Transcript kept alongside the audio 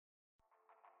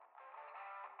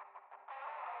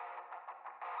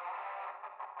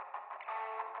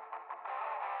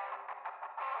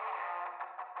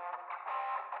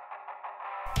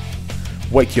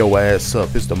Wake your ass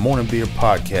up. It's the Morning Beer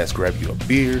Podcast. Grab you a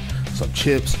beer, some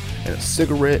chips, and a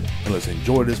cigarette, and let's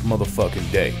enjoy this motherfucking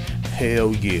day.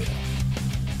 Hell yeah.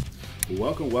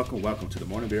 Welcome to the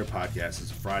Morning Beer Podcast.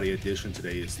 It's a Friday edition.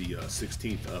 Today is the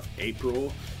 16th of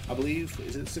April, I believe.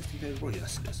 Is it 16th of April?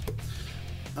 Yes, it is.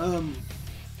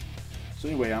 So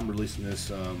anyway, I'm releasing this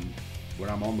when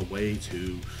I'm on the way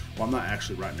to, well, I'm not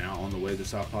actually right now on the way to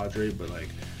South Padre, but like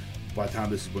by the time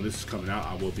when this is coming out,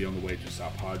 I will be on the way to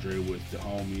South Padre with the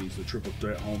homies, the Triple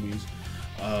Threat homies.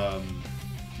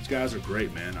 These guys are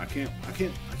great, man. I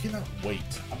cannot wait.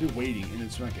 I've been waiting, and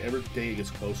it's like every day it gets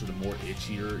closer, the more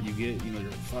itchier you get. You know,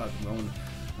 you're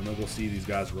I'm gonna go see these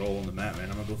guys roll on the mat, man.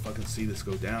 I'm gonna go fucking see this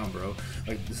go down, bro.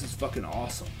 Like, this is fucking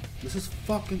awesome. This is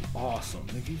fucking awesome.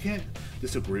 Like, you can't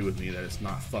disagree with me that it's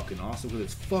not fucking awesome, because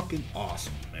it's fucking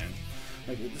awesome, man.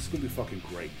 Like, this is gonna be fucking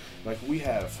great. Like, we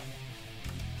have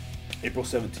April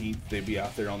 17th, they'd be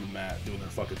out there on the mat doing their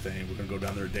fucking thing. We're going to go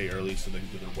down there a day early so they can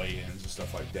do their weigh-ins and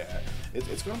stuff like that.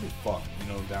 It's going to be fun,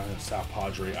 you know, down in South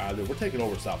Padre. We're taking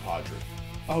over South Padre.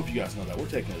 I hope you guys know that. We're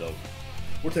taking it over.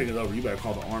 We're taking it over. You better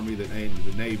call the Army, the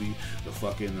Navy, the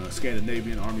fucking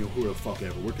Scandinavian Army, or who the fuck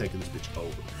ever. We're taking this bitch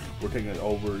over. We're taking it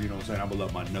over, you know what I'm saying? I'm going to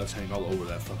let my nuts hang all over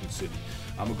that fucking city.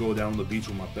 I'm going to go down on the beach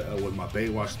with my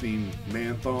Baywatch-themed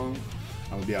man thong.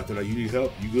 I'm going to be out there like, you need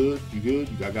help? You good? You good?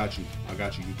 I got you.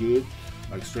 You good?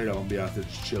 Like, straight up, I'm going to be out there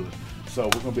just chilling. So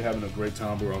we're going to be having a great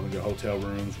time. We're all going to get hotel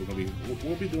rooms.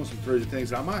 We'll be doing some crazy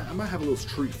things. I might have a little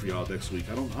treat for y'all next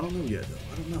week. I don't know yet, though.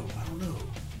 I don't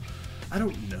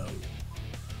know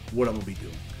what I'm going to be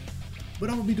doing. But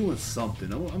I'm going to be doing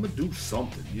something. I'm going to do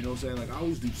something. You know what I'm saying? Like, I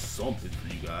always do something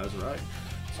for you guys, right?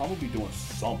 So I'm going to be doing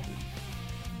something.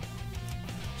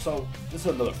 So, this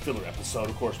is another filler episode,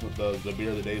 of course, with the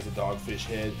beer of the day is the Dogfish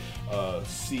Head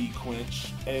Sea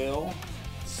Quench Ale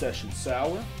Session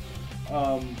Sour.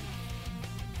 I'm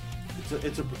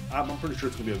pretty sure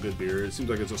it's going to be a good beer. It seems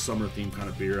like it's a summer-themed kind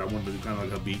of beer. I wanted to do kind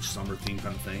of like a beach summer-themed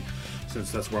kind of thing,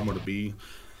 since that's where I'm going to be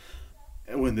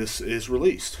when this is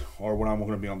released, or when I'm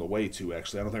going to be on the way to,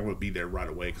 actually. I don't think I'm going to be there right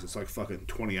away, because it's like fucking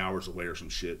 20 hours away or some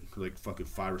shit. Like fucking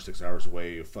 5 or 6 hours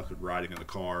away of fucking riding in the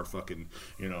car, fucking,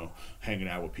 you know, hanging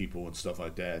out with people and stuff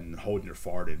like that, and holding your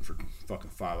fart in for fucking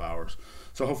 5 hours.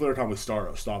 So hopefully every time we stop,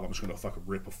 I'm just going to fucking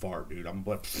rip a fart, dude. I'm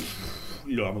like,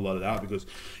 you know, I'm going to let it out, because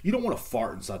you don't want to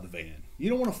fart inside the van. You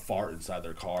don't want to fart inside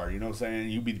their car, you know what I'm saying?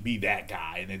 You be that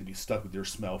guy, and then be stuck with your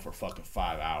smell for fucking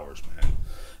 5 hours, man.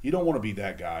 You don't want to be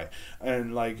that guy.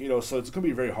 And, like, you know, so it's going to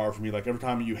be very hard for me. Like, every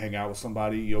time you hang out with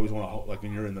somebody, you always want to, like,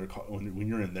 when you're in their car, when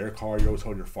you're in their car, you always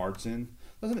hold your farts in.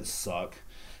 Doesn't it suck?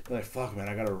 You're like, fuck, man,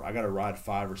 I gotta ride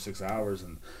 5 or 6 hours,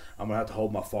 and I'm going to have to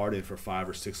hold my fart in for 5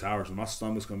 or 6 hours, and my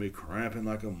stomach's going to be cramping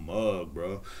like a mug,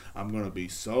 bro. I'm going to be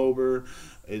sober.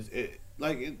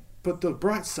 But the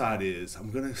bright side is,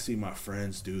 I'm going to see my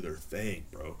friends do their thing,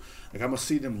 bro. Like, I'm going to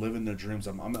see them living their dreams.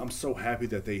 I'm so happy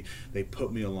that they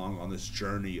put me along on this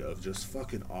journey of just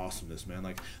fucking awesomeness, man.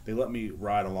 Like, they let me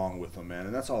ride along with them, man.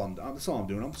 And that's all I'm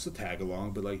doing. I'm just a tag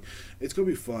along. But, like, it's going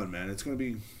to be fun, man. It's going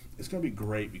to be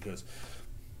great, because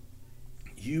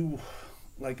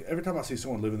like, every time I see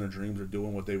someone living their dreams or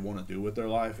doing what they want to do with their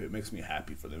life, it makes me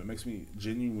happy for them. It makes me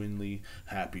genuinely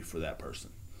happy for that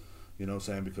person. You know what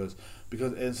I'm saying?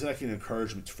 Because it's like an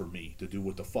encouragement for me to do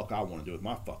what the fuck I want to do with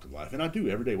my fucking life. And I do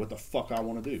every day what the fuck I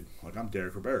want to do. Like, I'm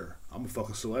Derek Rivera. I'm a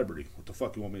fucking celebrity. What the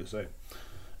fuck you want me to say?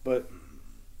 But,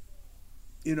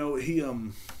 you know, he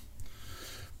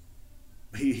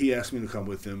asked me to come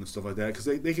with him and stuff like that, because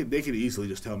they could easily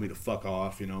just tell me to fuck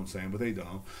off, you know what I'm saying? But they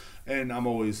don't. And I'm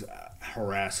always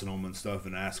harassing them and stuff,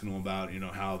 and asking them about, you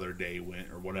know, how their day went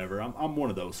or whatever. I'm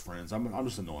one of those friends. I'm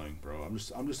just annoying, bro. I'm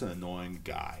just an annoying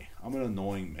guy. I'm an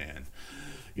annoying man,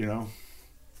 you know.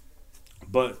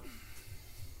 But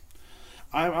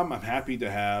I'm happy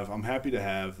to have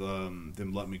them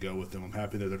let me go with them. I'm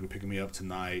happy that they're picking me up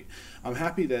tonight. I'm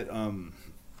happy that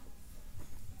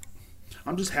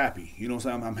I'm just happy, you know what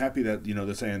I'm saying? I'm happy that, you know,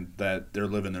 they're saying that they're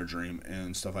living their dream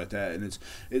and stuff like that, and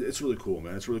it's really cool,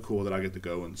 man. It's really cool that I get to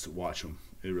go and watch them.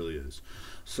 It really is.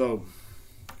 So,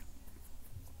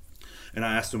 and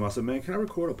I asked him, I said, man, can I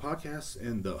record a podcast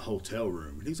in the hotel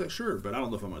room? And he's like, sure, but I don't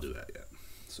know if I'm going to do that yet.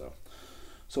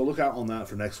 So look out on that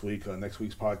for next week. Next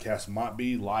week's podcast might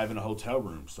be live in a hotel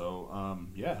room. So,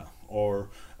 yeah. Or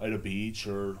at a beach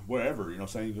or wherever, you know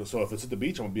what I'm saying? So if it's at the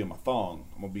beach, I'm going to be in my thong.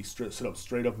 I'm going to be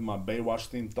straight up in my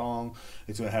Baywatch-themed thong.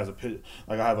 It's going to have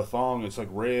I have a thong. It's like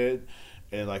red.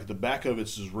 And like the back of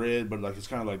it's just red, but like it's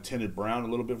kind of like tinted brown a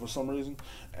little bit for some reason.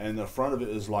 And the front of it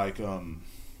is like it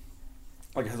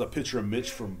has a picture of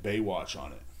Mitch from Baywatch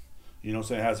on it. You know what I'm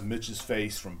saying? It has Mitch's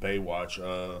face from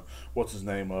Baywatch. What's his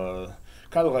name?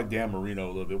 Kind of like Dan Marino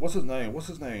a little bit. What's his name?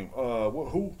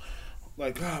 Who?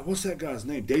 Like, God, what's that guy's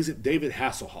name? David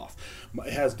Hasselhoff.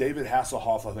 It has David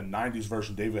Hasselhoff, like a 90s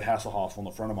version David Hasselhoff on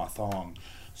the front of my thong.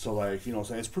 So, like, you know what I'm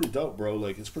saying? It's pretty dope, bro.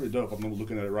 Like, it's pretty dope. I'm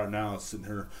looking at it right now. It's sitting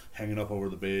here hanging up over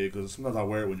the bed. Because sometimes I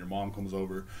wear it when your mom comes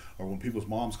over. Or when people's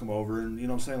moms come over. And, you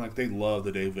know what I'm saying? Like, they love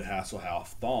the David Hasselhoff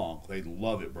thong. They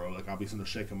love it, bro. Like, I'll be sitting there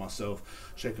shaking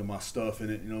myself, shaking my stuff in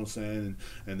it. You know what I'm saying?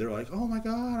 And they're like, oh, my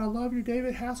God, I love your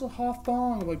David Hasselhoff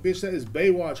thong. I'm like, bitch, that is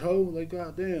Baywatch, ho. Like,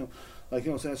 goddamn. Like, you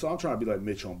know what I'm saying? So I'm trying to be like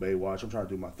Mitch on Baywatch. I'm trying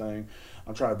to do my thing.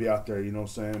 I'm trying to be out there, you know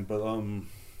what I'm saying? But I'm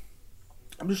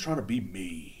just trying to be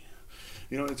me.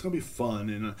 You know, it's going to be fun,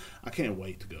 and I can't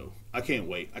wait to go. I can't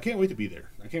wait. I can't wait to be there.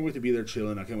 I can't wait to be there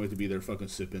chilling. I can't wait to be there fucking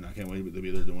sipping. I can't wait to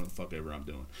be there doing the fuck ever I'm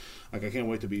doing. Like, I can't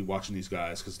wait to be watching these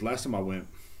guys, because last time I went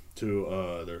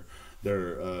to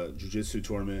their jiu-jitsu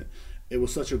tournament, it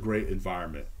was such a great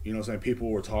environment. You know what I'm saying?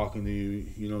 People were talking to you.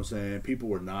 You know what I'm saying? People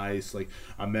were nice. Like,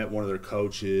 I met one of their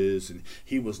coaches, and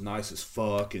he was nice as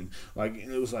fuck. And, like,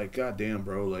 it was like, God damn,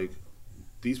 bro. Like,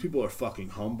 these people are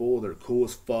fucking humble. They're cool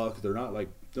as fuck. They're not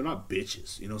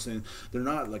bitches. You know what I'm saying? They're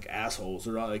not, like, assholes.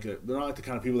 They're not like the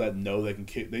kind of people that know they can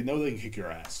kick. They know they can kick your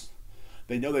ass.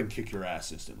 They know they can kick your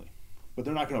ass instantly. But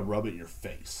they're not going to rub it in your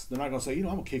face. They're not going to say, you know,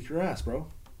 I'm going to kick your ass, bro.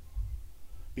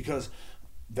 Because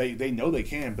they know they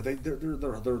can, but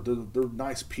they're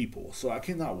nice people. So I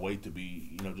cannot wait to be,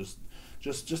 you know,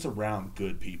 just around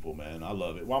good people, man. I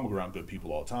love it. Well, I'm around good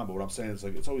people all the time, but what I'm saying is,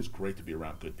 like, it's always great to be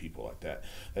around good people like that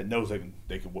knows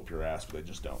they can whoop your ass, but they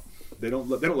just don't. They don't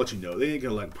let you know. They ain't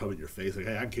gonna like pub in your face like,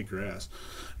 hey, I can kick your ass,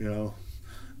 you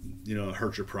know,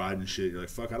 hurt your pride and shit. You're like,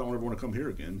 fuck, I don't ever want to come here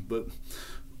again. But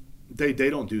they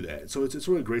don't do that. So it's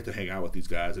really great to hang out with these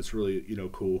guys. It's really, you know,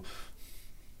 cool.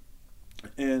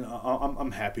 And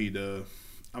I'm happy that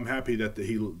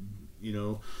he, you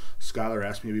know, Skylar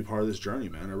asked me to be part of this journey,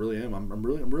 man. I really am.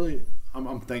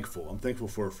 I'm thankful. I'm thankful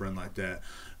for a friend like that.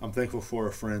 I'm thankful for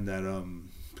a friend that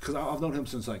because I've known him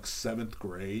since like 7th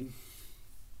grade.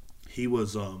 He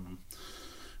was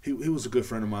he was a good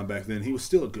friend of mine back then. He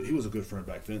was a good friend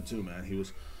back then too, man. He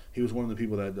was one of the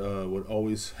people that would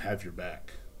always have your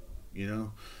back, you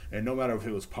know, and no matter if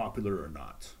it was popular or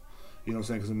not. You know what I'm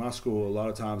saying? Because in my school, a lot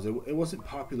of times it wasn't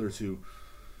popular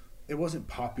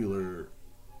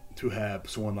to have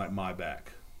someone like my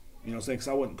back. You know what I'm saying? Because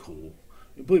I wasn't cool.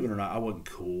 Believe it or not, I wasn't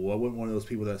cool. I wasn't one of those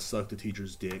people that sucked the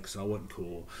teacher's dick, so I wasn't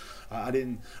cool. I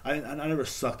never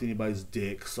sucked anybody's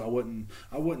dick, so I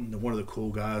wasn't one of the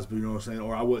cool guys. But you know what I'm saying?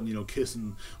 Or I wasn't, you know,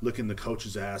 licking the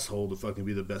coach's asshole to fucking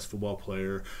be the best football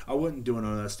player. I wasn't doing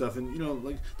all that stuff. And you know,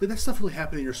 like, did that stuff really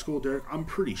happen in your school, Derek? I'm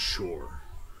pretty sure.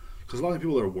 Because a lot of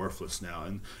people are worthless now,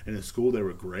 and in school they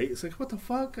were great. It's like, what the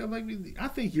fuck? I'm like, I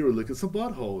think you were licking some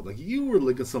butthole. Like, you were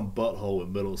licking some butthole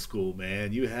in middle school,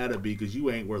 man. You had to be, because you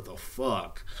ain't worth a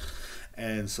fuck.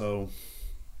 And so,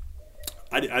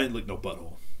 I didn't lick no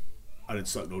butthole. I didn't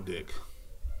suck no dick.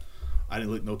 I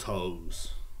didn't lick no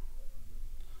toes.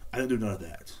 I didn't do none of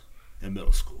that in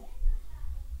middle school.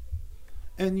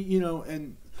 And, you know,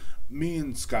 and me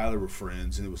and Skylar were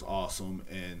friends, and it was awesome.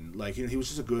 And, like, you know, he was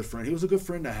just a good friend. He was a good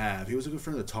friend to have. He was a good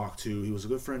friend to talk to. He was a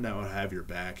good friend that would have your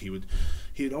back.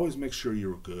 He'd always make sure you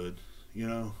were good, you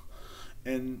know.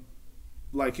 And,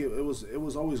 like, it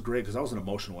was always great, because I was an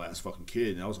emotional ass fucking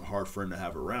kid, and I was a hard friend to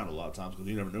have around a lot of times, because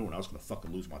you never knew when I was gonna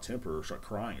fucking lose my temper or start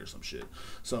crying or some shit.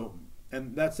 So,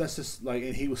 and that's just like,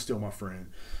 and he was still my friend,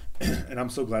 and I'm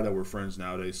so glad that we're friends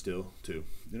nowadays still too,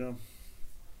 you know.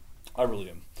 I really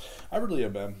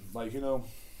am, man. Like, you know.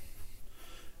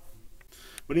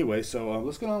 But anyway, so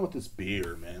let's get on with this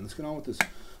beer, man. Let's get on with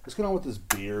this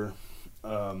beer.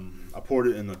 I poured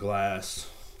it in the glass.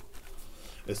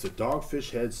 It's the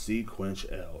Dogfish Head Sea Quench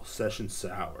Ale Session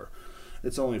Sour.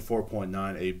 It's only 4.9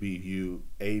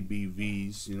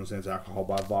 ABVs. You know what I'm saying? It's alcohol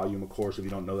by volume, of course. If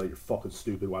you don't know that, you're fucking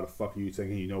stupid. Why the fuck are you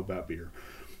thinking you know about beer?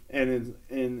 And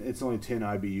it's only 10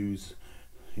 IBUs.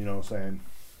 You know what I'm saying?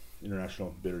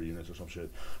 International bitter units or some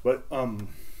shit. But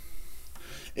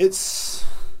it's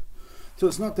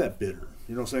not that bitter.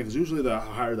 You know what I'm saying? Because usually the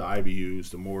higher the IBUs,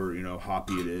 the more, you know,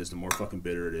 hoppy it is, the more fucking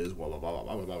bitter it is. Blah blah blah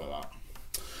blah blah blah blah.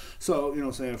 So, you know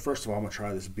what I'm saying? First of all, I'm gonna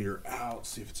try this beer out,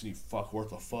 see if it's any fuck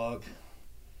worth a fuck.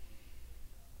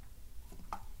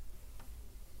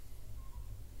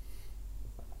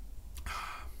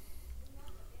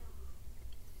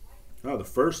 Oh, the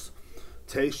first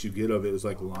taste you get of it is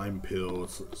like lime pill.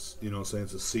 It's you know what I'm saying?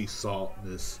 It's a sea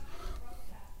saltness.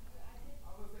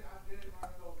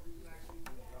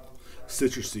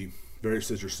 Citrusy, very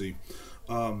citrusy.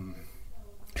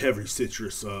 Heavy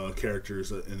citrus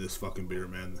characters in this fucking beer,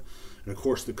 man. And of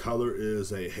course, the color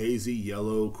is a hazy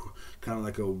yellow, kind of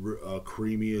like a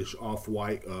creamy-ish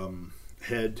off-white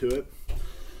head to it.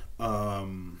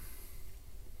 Um,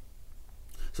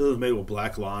 so it was made with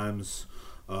black limes,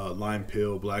 lime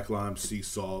peel, black lime, sea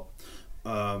salt.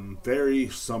 Very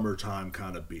summertime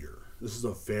kind of beer. This is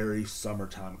a very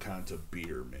summertime kind of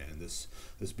beer, man. This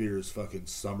beer is fucking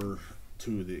summer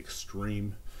to the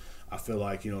extreme. I feel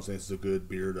like, you know what I'm saying, it's a good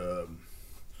beer to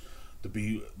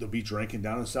be drinking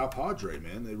down in South Padre,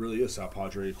 man. It really is. South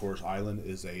Padre, of course, island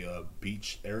is a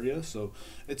beach area, so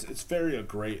it's very a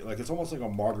great, like, it's almost like a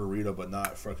margarita, but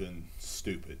not fucking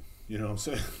stupid. You know what I'm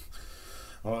saying?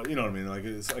 You know what I mean? Like,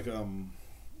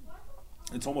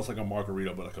 it's almost like a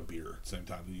margarita, but like a beer at the same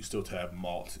time. You still have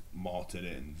malt in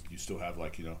it, and you still have,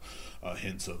 like, you know,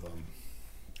 hints of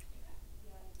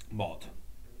malt.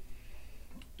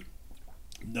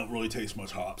 Don't really taste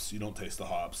much hops. You don't taste the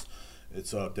hops. It's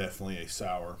definitely a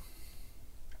sour.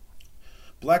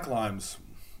 Black limes,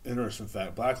 interesting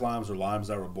fact. Black limes are limes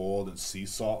that were boiled in sea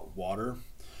salt water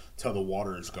till the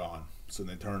water is gone. So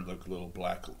they turn like a little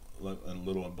black and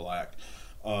little and black.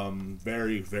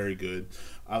 Very, very good.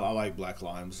 I like black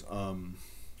limes. I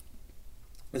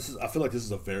feel like this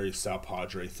is a very South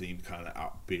Padre themed kind of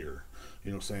out beer. You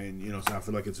know what I'm saying? You know, so I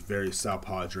feel like it's very South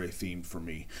Padre themed for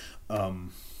me.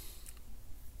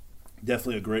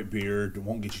 Definitely a great beer. It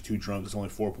won't get you too drunk. It's only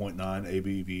 4.9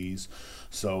 ABVs,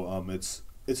 so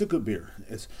it's a good beer.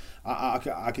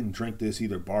 I can drink this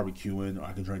either barbecuing, or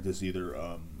I can drink this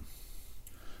either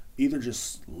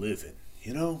just living.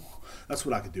 You know, that's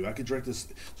what I could do. I could drink this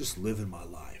just living my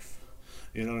life.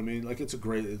 You know what I mean? Like, it's a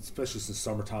great, especially since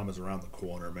summertime is around the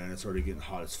corner, man. It's already getting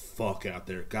hot as fuck out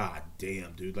there. God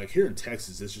damn, dude. Like, here in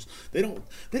Texas, it's just they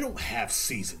don't have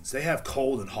seasons. They have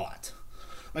cold and hot.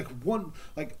 Like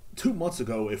 2 months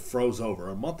ago, it froze over.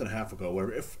 A month and a half ago, where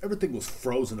if everything was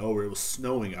frozen over, it was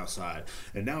snowing outside,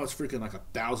 and now it's freaking like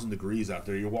 1,000 degrees out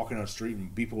there. You're walking down the street,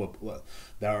 and people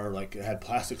that are like had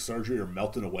plastic surgery are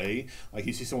melting away. Like,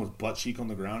 you see someone's butt cheek on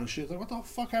the ground and shit. It's like, what the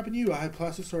fuck happened to you? I had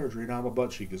plastic surgery, now my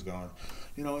butt cheek is gone.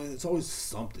 You know, and it's always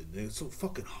something. It's so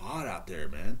fucking hot out there,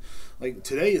 man. Like,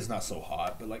 today is not so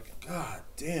hot, but like, god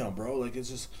damn, bro. Like, it's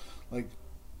just like.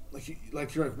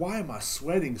 You're like, why am I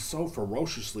sweating so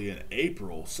ferociously in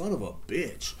April? Son of a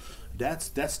bitch.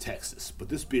 That's Texas, but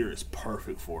this beer is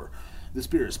perfect for. This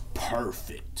beer is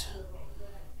perfect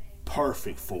for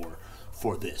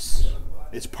this.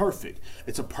 It's perfect.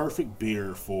 It's a perfect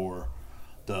beer for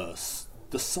the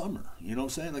summer. You know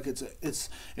what I'm saying? Like, it's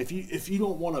if you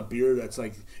don't want a beer that's,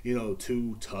 like, you know,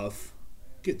 too tough,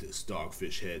 get this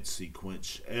Dogfish Head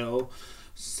Sequence L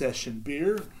Session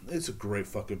beer. It's a great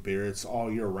fucking beer. It's all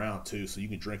year round too, so you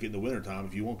can drink it in the wintertime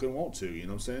if you want to. You know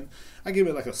what I'm saying? I give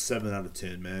it like a 7 out of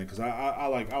 10, man, because I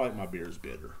like my beers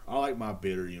bitter. I like my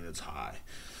bitter units high.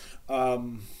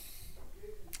 Only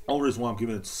reason why I'm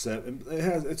giving it 7,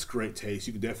 it's great taste.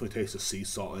 You can definitely taste the sea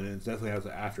salt in it. It definitely has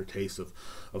an aftertaste of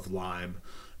lime.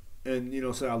 And, you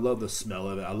know, so I love the smell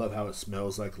of it. I love how it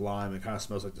smells like lime. It kind of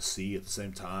smells like the sea at the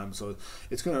same time. So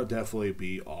it's going to definitely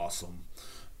be awesome.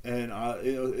 And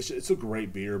you know, it's a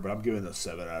great beer, but I'm giving it a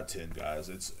 7 out of 10, guys.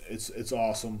 It's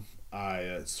awesome.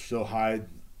 It's still high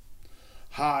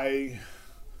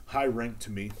rank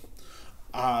to me.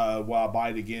 Will I buy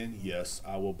it again? Yes,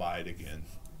 I will buy it again.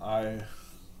 I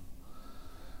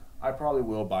probably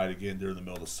will buy it again during the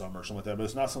middle of the summer or something like that, but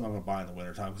it's not something I'm gonna buy in the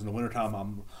wintertime, because in the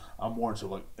wintertime I'm more into,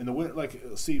 like, in the winter, like,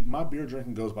 see, my beer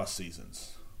drinking goes by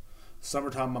seasons.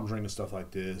 Summertime, I'm drinking stuff like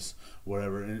this,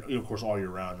 whatever, and, you know, of course, all year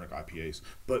round, I drink IPAs.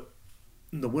 But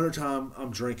in the wintertime,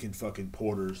 I'm drinking fucking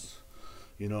porters.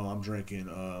 You know, I'm drinking,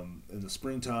 in the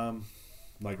springtime,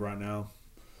 like right now,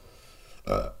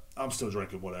 I'm still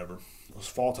drinking whatever. It's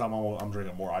fall time, I'm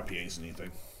drinking more IPAs than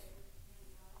anything.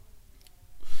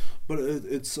 But it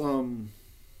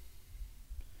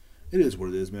is what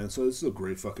it is, man. So this is a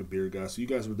great fucking beer, guys. So you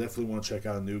guys would definitely want to check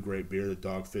out a new great beer. The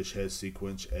Dogfish Head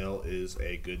Sequence L is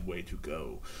a good way to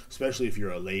go, especially if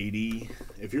you're a lady.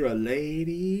 If you're a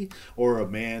lady or a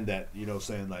man that, you know,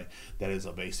 saying, like, that is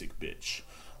a basic bitch,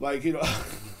 like, you know.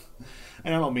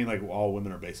 And I don't mean like all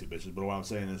women are basic bitches, but what I'm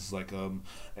saying is, like,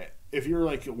 if you're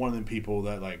like one of them people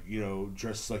that, like, you know,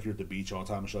 dresses like you're at the beach all the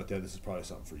time and shit like that, this is probably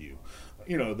something for you.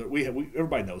 You know, that we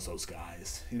everybody knows those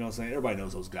guys. You know what I'm saying? Everybody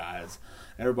knows those guys.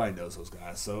 Everybody knows those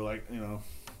guys. So, like, you know,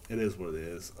 it is what it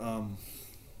is.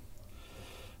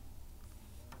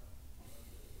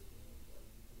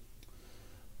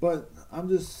 But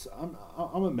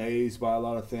I'm amazed by a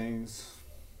lot of things.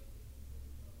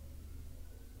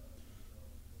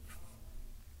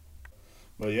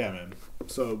 But yeah, man.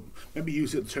 So maybe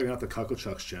use it checking out the Cuckle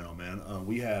Chucks channel, man.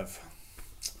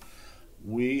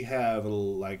 we have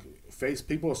like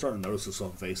people are starting to notice this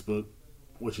on Facebook,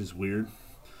 which is weird.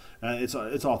 It's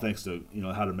all thanks to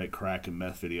how to make crack and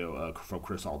meth video from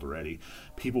Chris Alderetti.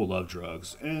 People love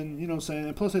drugs, and what I'm saying.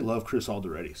 And plus, they love Chris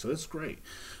Alderetti, so it's great.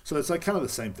 So it's like kind of the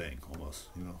same thing almost.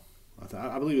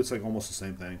 I believe it's like almost the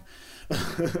same thing.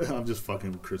 I'm just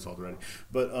fucking with Chris Alderetti,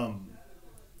 but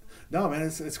no, man,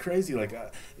 it's crazy. Like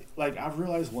I've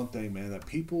realized one thing, man, that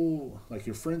people like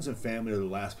your friends and family are the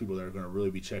last people that are going to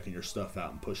really be checking your stuff out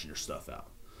and pushing your stuff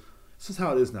out. This is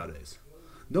how it is nowadays.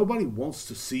 Nobody wants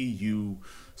to see you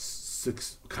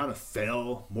kind of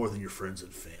fail more than your friends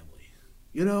and family.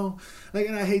 And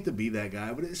I hate to be that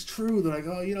guy, but it's true. They're like,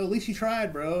 oh, at least you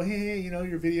tried, bro. Hey,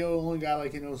 your video only got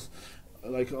like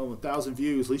 1,000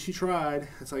 views. At least you tried.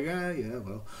 It's like, yeah,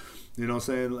 well, what I'm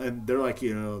saying? And they're like,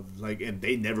 and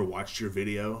they never watched your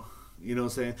video. You know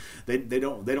what I'm saying? They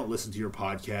don't listen to your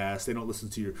podcast.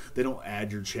 They don't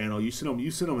add your channel. You send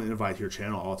them an invite to your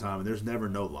channel all the time, and there's never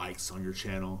no likes on your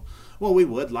channel. Well, we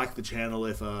would like the channel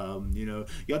if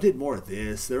y'all did more of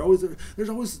this. They're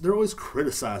always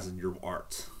criticizing your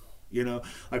art.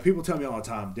 Like people tell me all the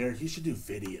time, Derek, you should do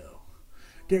video.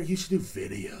 Derek, you should do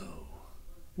video.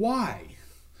 Why?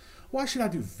 Why should I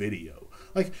do video?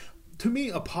 Like, to me,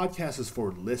 a podcast is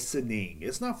for listening.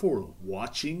 It's not for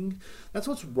watching. That's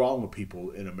what's wrong with people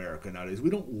in America nowadays.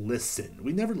 We don't listen.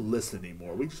 We never listen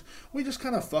anymore. We just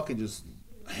kind of fucking just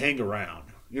hang around.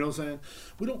 You know what I'm saying?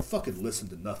 We don't fucking listen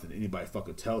to nothing anybody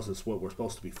fucking tells us what we're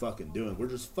supposed to be fucking doing. We're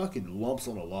just fucking lumps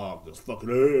on a log. Just fucking...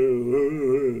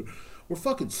 We're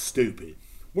fucking stupid.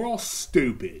 We're all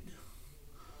stupid.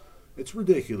 It's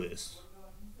ridiculous.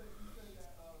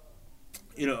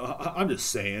 I'm just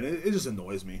saying, it just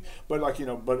annoys me. But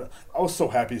but I was so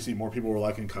happy to see more people were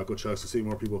liking Cuckoo Chucks, to see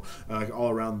more people all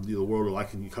around the world are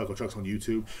liking Cuckoo Chucks on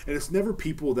YouTube. And it's never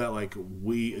people that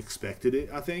we expected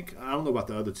it. I think I don't know about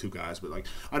the other two guys, but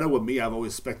I know with me, I've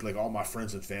always expected all my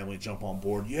friends and family jump on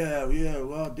board. Yeah,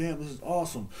 well, damn, this is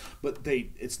awesome. But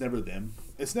it's never them.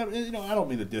 It's never, I don't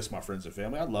mean to diss my friends and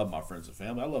family. I love my friends and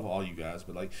family. I love all you guys,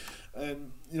 but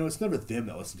it's never them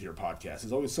that listen to your podcast.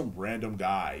 It's always some random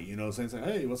guy, saying,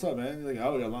 hey, what's up, man? You're like,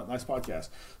 oh, yeah, nice podcast.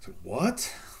 It's like,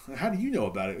 what? How do you know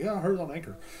about it? Yeah, I heard it on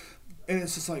Anchor. And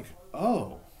it's just like,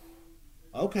 oh,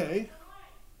 okay.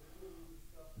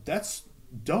 That's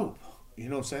dope. You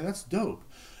know what I'm saying? That's dope.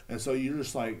 And so you're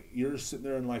sitting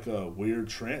there in a weird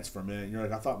trance for a minute. And you're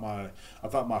like, I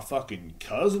thought my fucking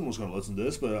cousin was going to listen to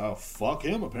this, but fuck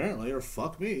him apparently, or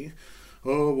fuck me.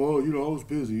 Oh, well, I was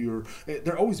busy. Or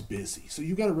they're always busy. So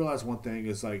you got to realize one thing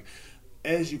is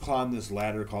as you climb this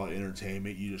ladder called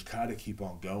entertainment, you just kind of keep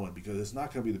on going, because it's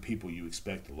not going to be the people you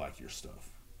expect to like your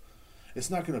stuff. It's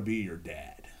not going to be your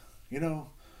dad.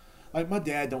 Like my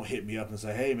dad don't hit me up and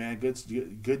say, hey man,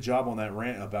 good job on that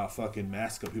rant about fucking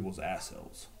masking up people's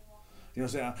assholes. You know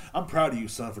what I'm saying? I'm proud of you,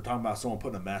 son, for talking about someone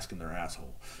putting a mask in their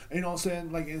asshole. And you know what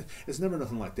I'm saying? It's never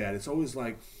nothing like that. It's always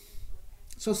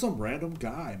so some random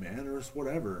guy, man, or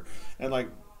whatever. And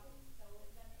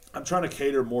I'm trying to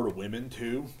cater more to women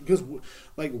too, because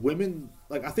women,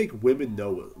 I think women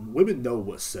know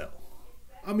what sell.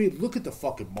 I mean, look at the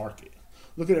fucking market.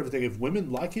 Look at everything. If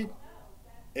women like it,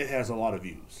 it has a lot of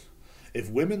views. If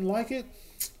women like it,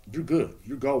 you're good.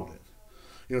 You're golden.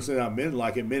 You know what I'm saying? Now, men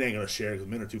like it. Men ain't going to share because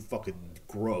men are too fucking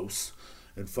gross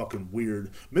and fucking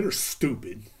weird. Men are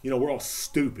stupid. We're all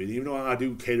stupid. Even though I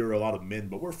do cater to a lot of men,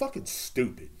 but we're fucking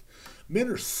stupid. Men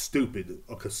are stupid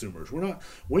consumers.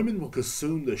 Women will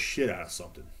consume the shit out of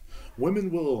something.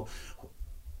 Women will,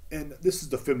 and this is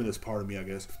the feminist part of me, I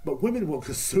guess, but women will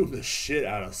consume the shit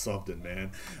out of something,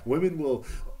 man.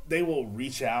 They will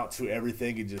reach out to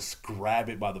everything and just grab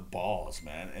it by the balls,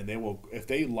 man. And if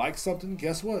they like something,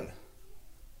 guess what?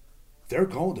 They're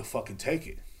going to fucking take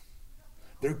it.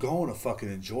 They're going to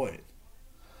fucking enjoy it.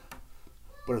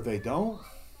 But if they don't,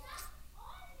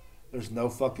 there's no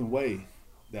fucking way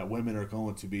that women are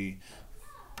going to be,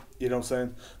 you know what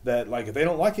I'm saying? That if they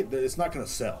don't like it, it's not going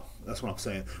to sell. That's what I'm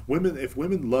saying. If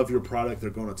women love your product, they're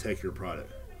going to take your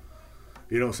product.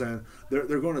 You know what I'm saying?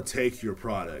 They're going to take your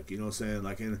product. You know what I'm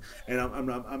saying? And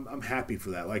I'm happy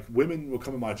for that. Women will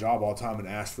come to my job all the time and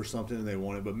ask for something and they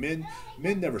want it, but men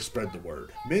never spread the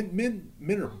word.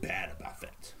 Men are bad about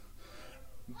that.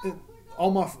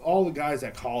 All the guys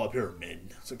that call up here are men.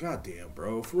 It's like, God damn,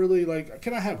 bro. If really,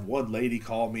 can I have one lady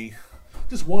call me?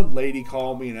 Just one lady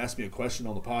call me and ask me a question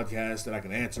on the podcast that I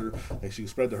can answer, that she can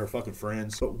spread to her fucking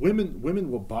friends. But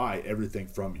women will buy everything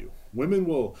from you. Women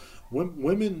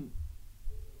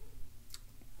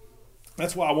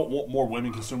That's why I want more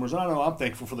women consumers. And I know I'm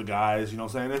thankful for the guys, you know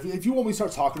what I'm saying? If you want me to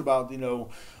start talking about,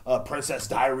 Princess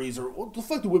Diaries, or what the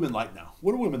fuck do women like now?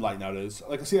 What do women like nowadays?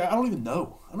 Like, see, I don't even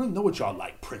know. I don't even know what y'all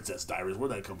like, Princess Diaries.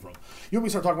 Where'd that come from? You want me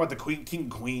to start talking about the Queen, King and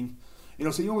Queen?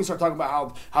 So you want me to start talking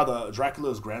about how the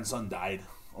Dracula's grandson died,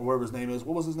 or whatever his name is.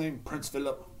 What was his name? Prince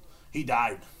Philip. He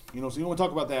died. So you want me to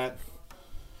talk about that?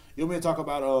 You want me to talk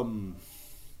about, you want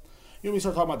me to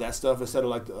start talking about that stuff instead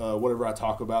of like whatever I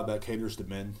talk about that caters to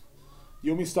men?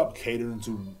 You want me to stop catering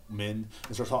to men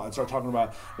and start talking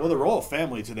about, well, the royal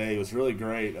family today was really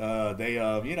great. They,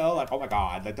 like, oh my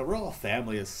God, like the royal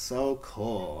family is so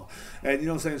cool. And you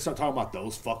know what I'm saying? Start talking about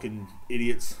those fucking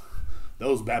idiots,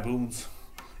 those baboons.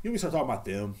 You want me to start talking about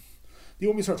them? Do you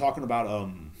want me to start talking about,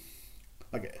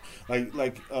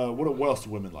 what else do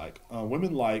women like?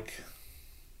 Women like,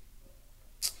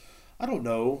 I don't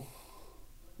know.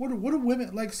 What do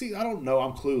women like? See, I don't know.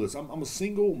 I'm clueless. I'm a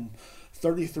single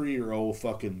 33-year-old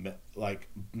fucking like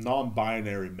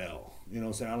non-binary male. You know what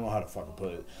I'm saying? I don't know how to fucking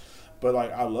put it. But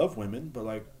like, I love women. But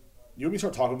like, you want me to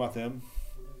start talking about them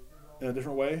in a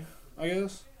different way? I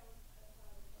guess.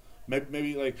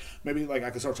 Maybe like I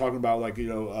could start talking about like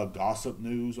gossip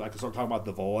news. I could start talking about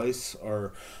The Voice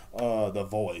or The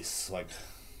Voice. Like,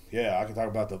 yeah, I can talk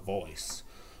about The Voice.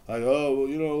 Like,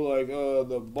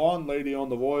 the blonde lady on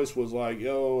The Voice was like,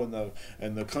 and the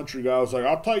country guy was like,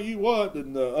 I'll tell you what,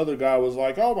 and the other guy was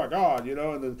like, oh my God,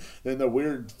 and then the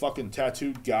weird fucking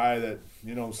tattooed guy that,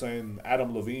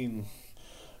 Adam Levine,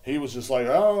 he was just like,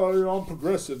 oh, I'm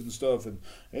progressive and stuff, and,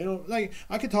 like,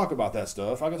 I could talk about that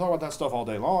stuff. I can talk about that stuff all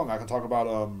day long. I can talk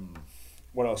about,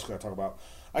 what else can I talk about?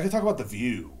 I can talk about The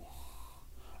View.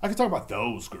 I can talk about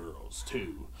those girls,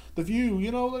 too. The View,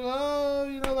 men are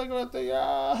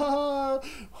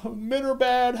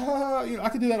bad. I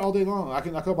can do that all day long. I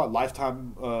can talk about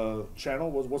Lifetime channel.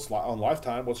 What's on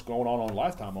Lifetime? What's going on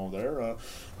Lifetime on there?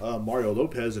 Mario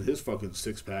Lopez and his fucking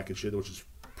six pack and shit, which is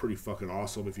pretty fucking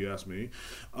awesome if you ask me.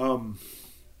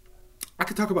 I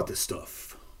can talk about this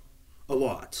stuff a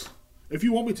lot if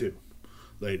you want me to,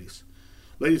 ladies.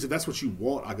 If that's what you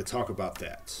want, I could talk about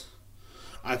that.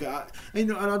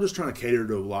 And I'm just trying to cater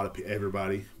to a lot of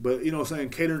everybody, but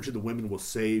catering to the women will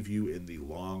save you in the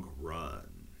long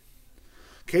run.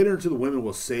 Catering to the women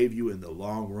will save you in the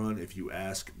long run, if you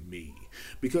ask me,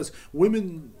 because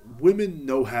women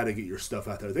know how to get your stuff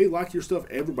out there. They like your stuff.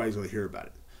 Everybody's going to hear about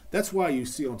it. That's why you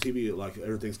see on TV like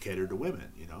everything's catered to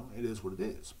women. It is what it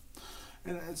is.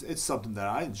 And it's something that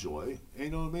I enjoy. You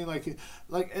know what I mean? Like,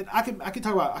 and I can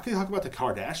talk about the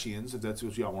Kardashians if that's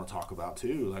what y'all want to talk about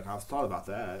too. Like, I've thought about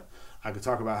that. I could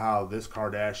talk about how this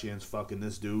Kardashian's fucking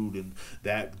this dude, and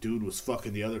that dude was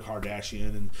fucking the other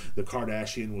Kardashian, and the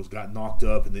Kardashian got knocked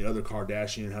up, and the other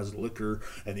Kardashian has liquor,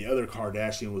 and the other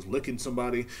Kardashian was licking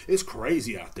somebody. It's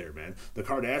crazy out there, man. The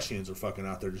Kardashians are fucking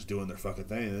out there just doing their fucking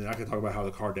thing. And I can talk about how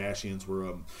the Kardashians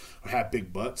have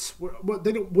big butts.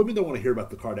 Women don't want to hear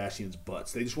about the Kardashians'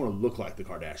 butts. They just want to look like the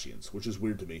Kardashians, which is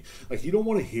weird to me. Like, you don't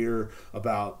want to hear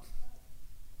about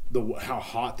how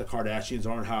hot the Kardashians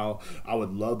are and how I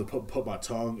would love to put my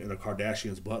tongue in a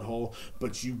Kardashian's butthole,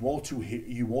 but you want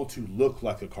to look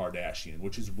like a Kardashian,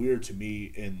 which is weird to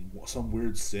me in some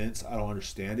weird sense. I don't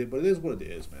understand it, but it is what it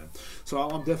is, man. So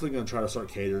I'm definitely going to try to start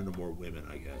catering to more women,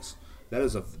 I guess.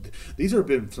 These have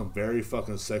been some very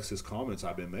fucking sexist comments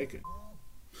I've been making.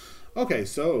 Okay,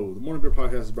 so the Morning Beer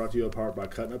Podcast is brought to you apart by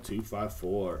Cutting Up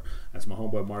 254. That's my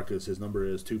homeboy Marcus. His number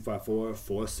is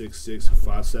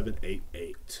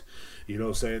 254-466-5788. You know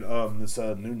what I'm saying? It's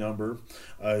a new number.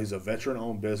 He's a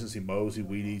veteran-owned business. He mows, he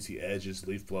weed eats, he edges,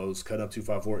 leaf blows. Cutting Up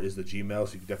 254 is the Gmail,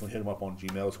 so you can definitely hit him up on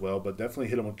Gmail as well. But definitely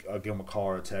hit him, give him a call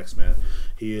or a text, man.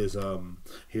 He is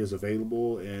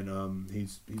available, and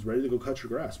he's ready to go cut your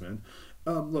grass, man.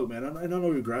 Look, man, I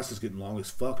know your grass is getting long as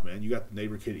fuck, man. You got the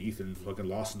neighbor kid Ethan fucking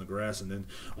lost in the grass, and then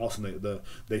also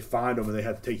they find him and they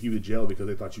had to take you to jail because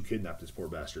they thought you kidnapped this poor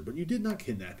bastard. But you did not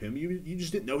kidnap him. You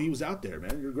just didn't know he was out there,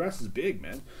 man. Your grass is big,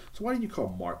 man. So why didn't you call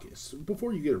Marcus?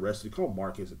 Before you get arrested, call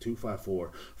Marcus at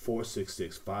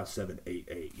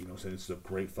 254-466-5788. You know what I'm saying? This is a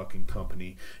great fucking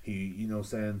company. You know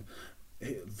what I'm saying?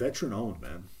 Veteran owned,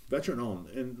 man. Veteran owned.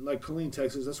 And like Killeen,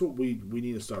 Texas, that's what we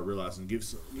need to start realizing.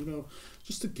 Just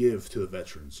to give to the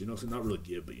veterans. So not really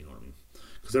give, but you know what I mean.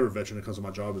 Because every veteran that comes to my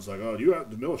job is like, oh, do you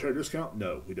have the military discount?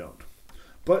 No, we don't.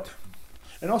 But,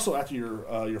 and also after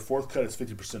your fourth cut, it's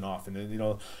 50% off. And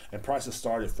then, and prices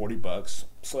start at $40.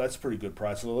 So that's a pretty good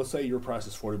price. So let's say your price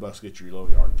is $40 to get your low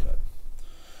yard cut.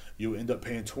 You end up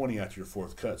paying $20 after your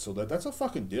fourth cut. So that's a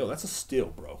fucking deal. That's a steal,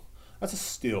 bro. That's a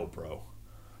steal, bro.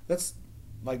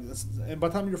 And by the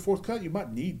time your fourth cut, you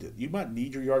might need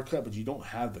your yard cut, but you don't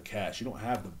have the cash, you don't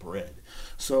have the bread.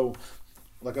 So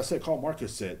like I said, call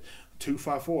Marcus said,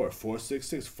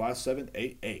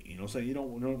 254-466-5788. You know what I'm saying? You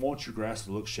don't want your grass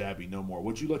to look shabby no more.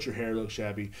 Would you let your hair look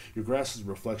shabby? Your grass is a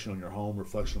reflection on your home,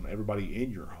 reflection on everybody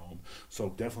in your home. So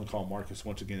definitely call Marcus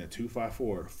once again at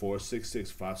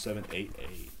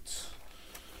 254-466-5788.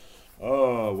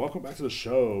 Welcome back to the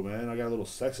show, man. I got a little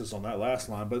sexist on that last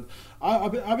line, but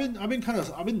I've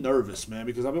been nervous, man,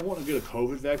 because I've been wanting to get a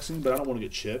COVID vaccine, but I don't want to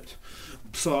get chipped.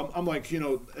 So I'm like,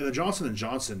 and the Johnson &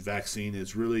 Johnson vaccine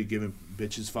is really giving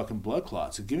bitches fucking blood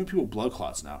clots. It's giving people blood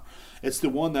clots now. It's the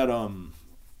one that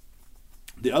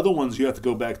the other ones you have to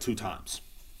go back 2 times.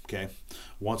 Okay,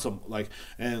 once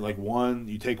one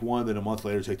you take one, then a month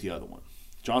later take the other one.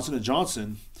 Johnson &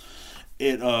 Johnson.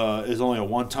 It is only a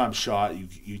one-time shot.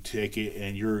 You take it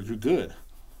and you're good.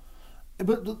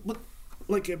 But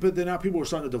then now people are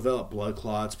starting to develop blood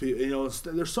clots.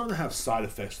 They're starting to have side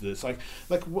effects to this. Like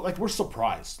we're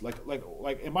surprised. Like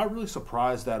am I really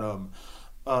surprised that you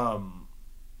know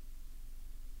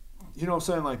what I'm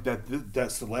saying? Like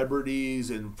that celebrities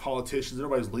and politicians,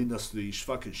 everybody's leading us to these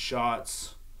fucking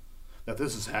shots. That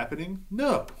this is happening?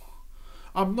 No.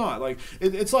 I'm not. Like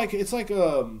it's like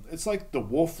the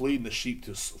wolf leading the sheep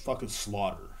to fucking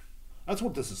slaughter. That's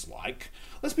what this is like.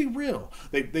 Let's be real.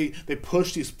 They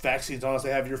push these vaccines on us. They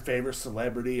have your favorite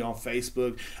celebrity on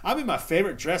Facebook. I'm in my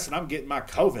favorite dress and I'm getting my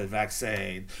COVID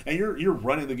vaccine. And you're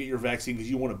running to get your vaccine because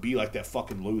you want to be like that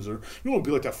fucking loser. You want to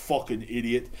be like that fucking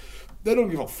idiot. They don't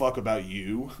give a fuck about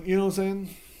you. You know what I'm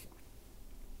saying?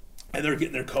 And they're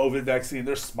getting their COVID vaccine.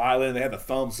 They're smiling. They have the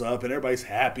thumbs up, and everybody's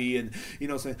happy. And you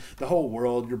know what I'm saying? The whole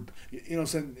world, you know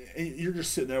what I'm saying? You're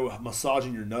just sitting there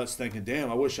massaging your nuts, thinking, "Damn,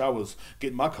 I wish I was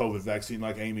getting my COVID vaccine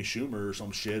like Amy Schumer or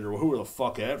some shit or whoever the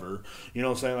fuck ever." You know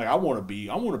what I'm saying? Like I want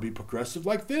to be progressive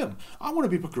like them. I want to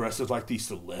be progressive like these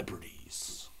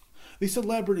celebrities. These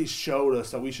celebrities showed us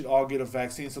that we should all get a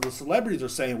vaccine. So the celebrities are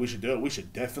saying we should do it. We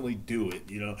should definitely do it.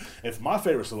 If my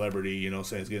favorite celebrity,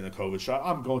 saying is getting a COVID shot,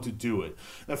 I'm going to do it.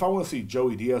 And if I want to see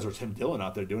Joey Diaz or Tim Dillon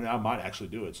out there doing it, I might actually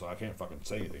do it. So I can't fucking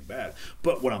say anything bad.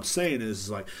 But what I'm saying is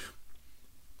like,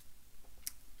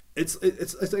 it's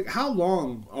like how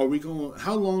long are we going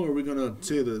to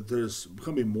say that there's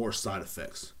going to be more side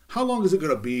effects? How long is it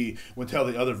going to be until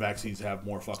the other vaccines have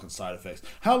more fucking side effects?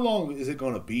 How long is it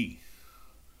going to be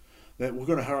that we're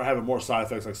going to have more side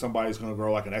effects, like somebody's going to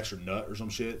grow like an extra nut or some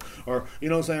shit, or you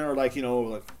know what I'm saying, or like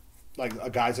like a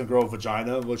guy's going to grow a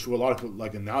vagina, which a lot of people,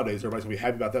 like nowadays everybody's going to be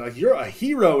happy about that. Like, you're a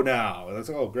hero now. And it's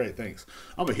like, oh great, thanks.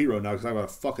 I'm a hero now because I got a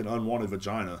fucking unwanted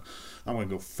vagina. I'm going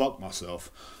to go fuck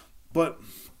myself. But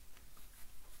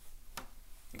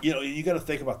you got to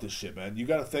think about this shit, man. You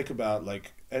got to think about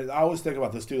and I always think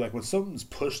about this too. Like when something's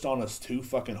pushed on us too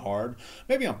fucking hard,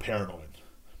 maybe I'm paranoid.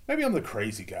 Maybe I'm the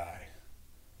crazy guy.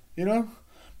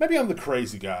 Maybe I'm the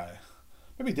crazy guy.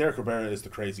 Maybe Derek Rivera is the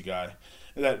crazy guy.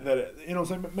 That you know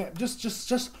what I'm saying?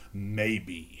 Just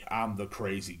maybe I'm the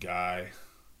crazy guy.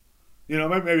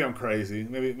 Maybe I'm crazy.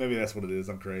 Maybe that's what it is.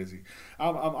 I'm crazy.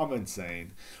 I'm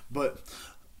insane. But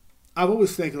I've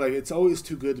always think like it's always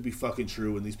too good to be fucking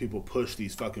true when these people push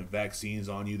these fucking vaccines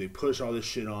on you. They push all this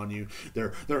shit on you.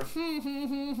 They're you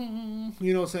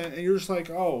know what I'm saying? And you're just like,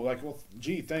 oh, like, well,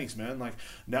 gee, thanks, man. Like,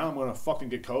 now I'm gonna fucking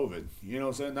get COVID. You know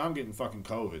what I'm saying? Now I'm getting fucking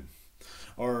COVID.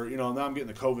 Or, now I'm getting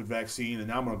the COVID vaccine and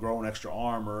now I'm gonna grow an extra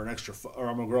arm or I'm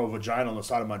gonna grow a vagina on the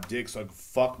side of my dick so I can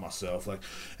fuck myself. Like,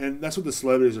 and that's what the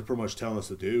celebrities are pretty much telling us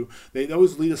to do. They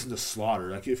always lead us into slaughter.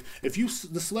 Like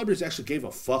the celebrities actually gave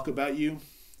a fuck about you,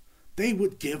 they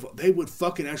would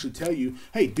fucking actually tell you,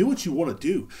 hey, do what you want to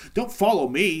do. Don't follow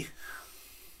me.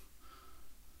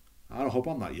 I hope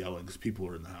I'm not yelling because people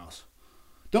are in the house.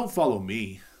 Don't follow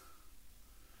me.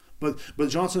 But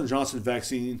Johnson & Johnson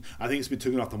vaccine, I think it's been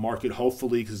taken off the market,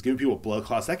 hopefully, because it's giving people blood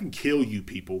clots. That can kill you,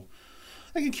 people.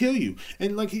 That can kill you.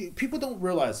 And people don't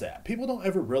realize that. People don't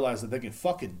ever realize that they can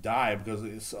fucking die because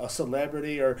it's a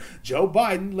celebrity or Joe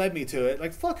Biden led me to it.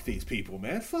 Like, fuck these people,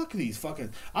 man. Fuck these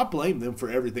fucking... I blame them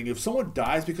for everything. If someone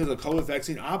dies because of COVID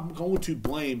vaccine, I'm going to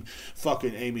blame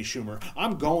fucking Amy Schumer.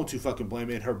 I'm going to fucking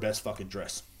blame it in her best fucking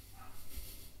dress.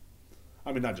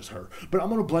 I mean, not just her, but I'm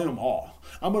going to blame them all.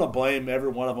 I'm going to blame every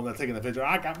one of them that's taking the picture.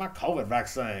 I got my COVID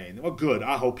vaccine. Well, good.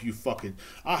 I hope you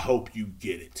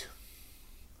get it.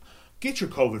 Get your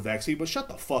COVID vaccine, but shut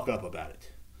the fuck up about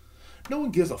it. No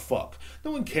one gives a fuck. No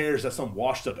one cares that some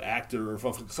washed up actor or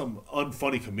some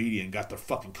unfunny comedian got their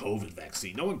fucking COVID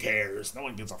vaccine. No one cares. No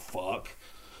one gives a fuck.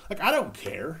 Like, I don't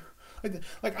care.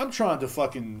 Like I'm trying to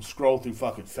fucking scroll through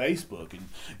fucking Facebook, and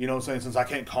you know what I'm saying, since I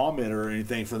can't comment or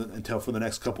anything until the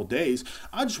next couple days,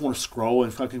 I just want to scroll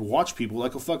and fucking watch people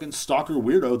like a fucking stalker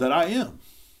weirdo that I am.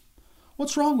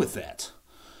 What's wrong with that?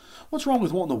 What's wrong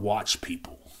with wanting to watch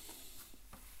people?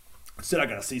 Instead, I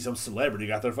gotta see some celebrity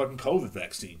got their fucking COVID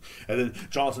vaccine, and then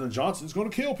Johnson and Johnson's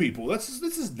gonna kill people. This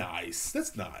is nice.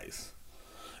 That's nice.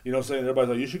 You know what I'm saying? Everybody's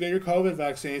like, you should get your COVID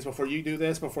vaccines before you do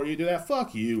this, before you do that.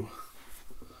 Fuck you.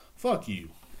 Fuck you.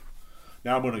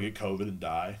 Now I'm gonna get COVID and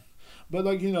die. But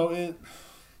like, you know,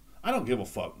 I don't give a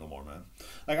fuck no more, man.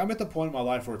 Like, I'm at the point in my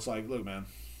life where it's like, look, man,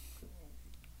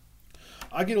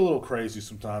 I get a little crazy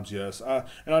sometimes, yes.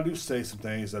 And I do say some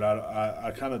things that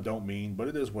I kind of don't mean, but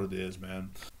it is what it is, man.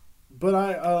 But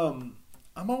I'm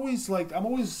always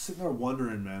sitting there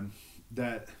wondering, man,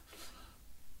 that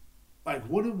like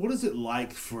what is it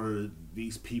like for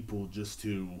these people just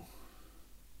to,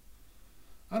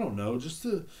 I don't know, just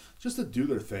to do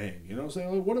their thing, you know what I'm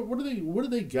saying? Like, what do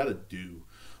they gotta do,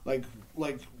 like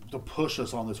to push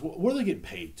us on this? What do they get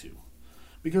paid to?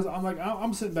 Because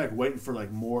I'm sitting back waiting for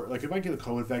like more. Like, if I get a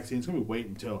COVID vaccine, it's gonna be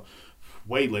waiting until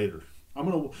way later. I'm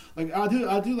gonna like I'm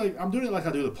doing it like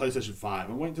I do the PlayStation 5.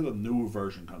 I'm waiting until the newer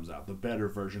version comes out, the better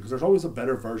version, because there's always a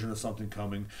better version of something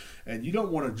coming, and you don't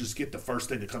want to just get the first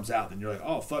thing that comes out. Then you're like,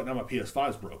 oh fuck, now my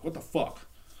PS5's broke. What the fuck?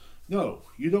 No,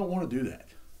 you don't want to do that.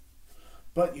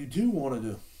 But you do want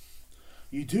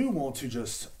to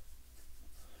just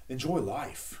enjoy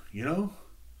life. You know,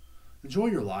 enjoy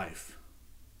your life.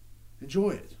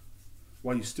 Enjoy it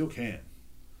while you still can.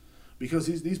 Because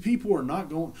these people are not,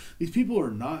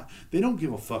 they don't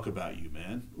give a fuck about you,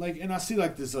 man. Like, and I see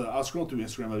like this, I was scrolling through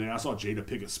Instagram the other day, and I saw Jada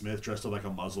Pinkett Smith dressed up like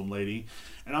a Muslim lady.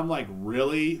 And I'm like,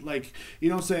 really? Like, you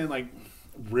know what I'm saying? Like,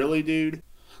 really, dude?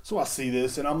 So I see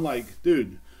this, and I'm like,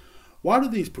 dude, why do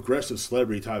these progressive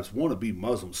celebrity types want to be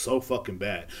Muslim so fucking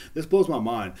bad? This blows my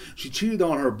mind. She cheated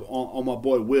on my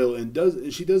boy Will, and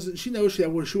she knows she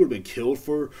would have been killed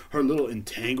for her little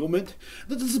entanglement.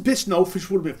 Does this bitch know if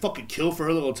she would have been fucking killed for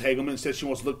her little entanglement? Instead, she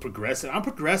wants to look progressive. I'm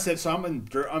progressive, so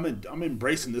I'm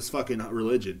embracing this fucking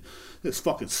religion. This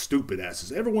fucking stupid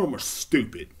asses. Every one of them are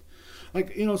stupid.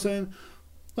 Like, you know what I'm saying?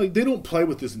 Like, they don't play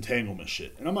with this entanglement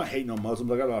shit. And I'm not hating on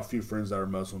Muslims. I got a few friends that are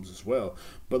Muslims as well.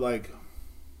 But like,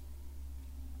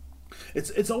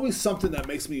 it's always something that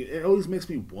makes me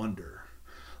wonder.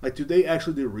 Like, do they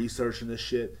actually do research in this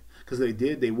shit? Because they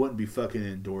did, they wouldn't be fucking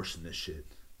endorsing this shit.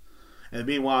 And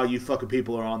meanwhile, you fucking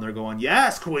people are on there going,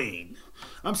 "Yes, Queen,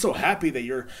 I'm so happy that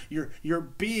you're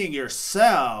being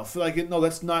yourself." Like, no,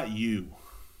 that's not you.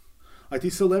 Like,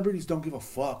 these celebrities don't give a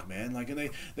fuck, man. Like,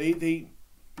 and they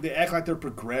act like they're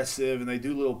progressive, and they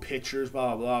do little pictures,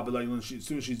 blah blah blah. But like, as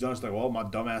soon as she's done, it's like, well, my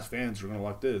dumbass fans are gonna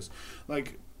like this.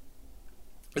 Like,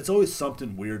 it's always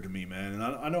something weird to me, man. And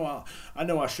I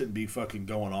know I shouldn't be fucking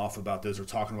going off about this or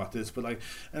talking about this, but like,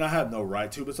 and I have no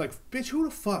right to. But it's like, bitch, who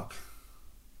the fuck?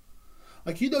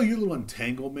 Like, you know, your little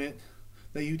entanglement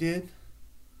that you did.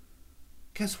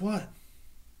 Guess what?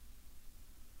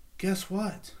 Guess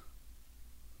what?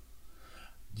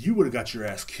 You would have got your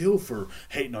ass killed for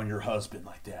hating on your husband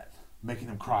like that, making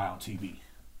him cry on TV,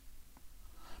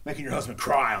 making your husband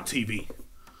cry on TV.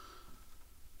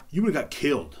 You would have got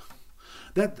killed.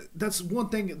 That's one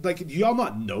thing. Like, do y'all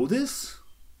not know this?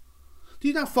 Do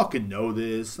you not fucking know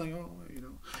this? Like, oh, you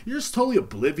know, you're just totally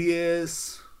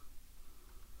oblivious.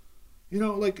 You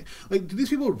know, like do these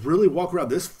people really walk around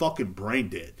this fucking brain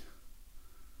dead?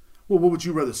 Well, what would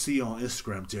you rather see on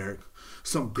Instagram, Derek?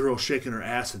 Some girl shaking her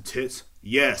ass and tits?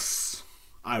 Yes,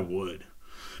 I would.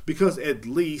 Because at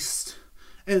least,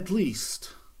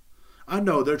 I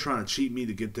know they're trying to cheat me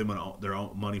to get them their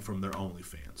own money from their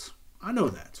OnlyFans. I know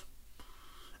that.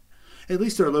 At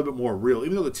least they're a little bit more real.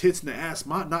 Even though the tits and the ass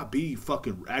might not be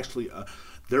fucking actually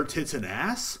their tits and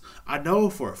ass, I know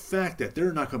for a fact that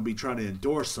they're not going to be trying to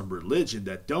endorse some religion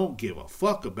that don't give a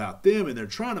fuck about them, and they're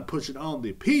trying to push it on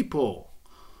the people.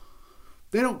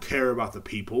 They don't care about the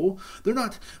people. They're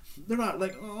not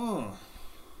like, oh.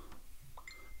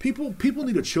 People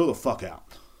need to chill the fuck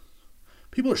out.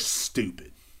 People are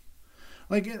stupid.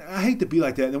 Like, I hate to be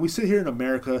like that. And then we sit here in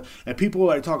America, and people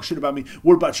are like talking shit about me.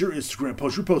 What about your Instagram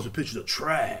post? You're posting pictures of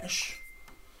trash.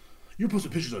 You're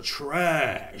posting pictures of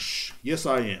trash. Yes,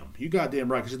 I am. You goddamn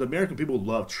right. Because the American people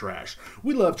love trash.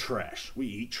 We love trash. We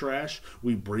eat trash.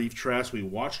 We breathe trash. We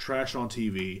watch trash on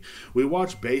TV. We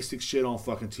watch basic shit on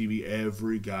fucking TV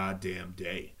every goddamn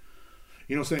day.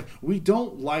 You know what I'm saying? We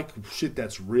don't like shit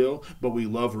that's real, but we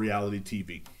love reality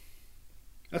TV.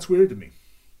 That's weird to me.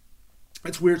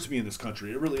 It's weird to me in this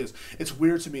country. It really is. It's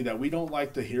weird to me that we don't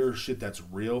like to hear shit that's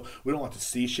real. We don't like to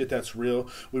see shit that's real.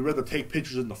 We'd rather take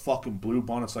pictures in the fucking blue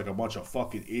bonnets like a bunch of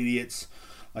fucking idiots.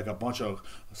 Like a bunch of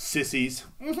sissies.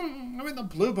 I'm in the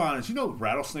blue bonnets. You know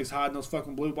rattlesnakes hide in those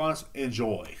fucking blue bonnets?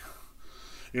 Enjoy.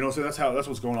 You know, so that's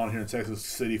what's going on here in Texas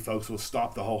City. Folks will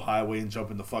stop the whole highway and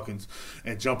jump in the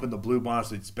blue bonnets.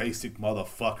 These basic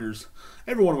motherfuckers.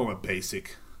 Every one of them are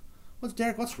basic.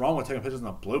 What's wrong with taking pictures in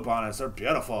the blue bonnets? They're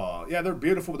beautiful. Yeah, they're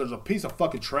beautiful, but there's a piece of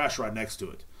fucking trash right next to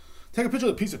it. Take a picture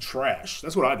of a piece of trash.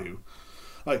 That's what I do.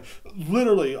 Like,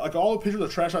 literally, like all the pictures of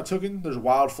the trash I took in, there's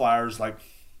wildflowers like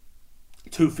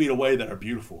 2 feet away that are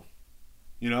beautiful.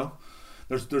 You know?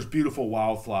 There's beautiful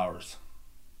wildflowers.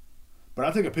 But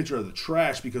I take a picture of the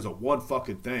trash because of one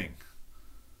fucking thing.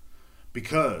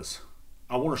 Because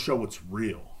I want to show what's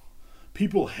real.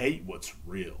 People hate what's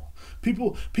real.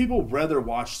 People rather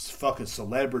watch fucking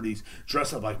celebrities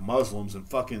dress up like Muslims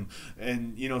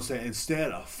and you know what I'm saying,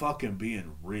 instead of fucking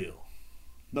being real.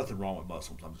 Nothing wrong with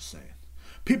Muslims, I'm just saying.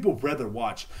 People rather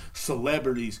watch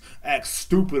celebrities act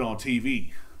stupid on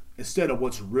TV instead of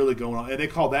what's really going on. And they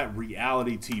call that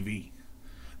reality TV.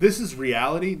 This is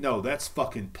reality? No, that's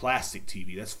fucking plastic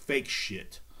TV. That's fake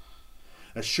shit.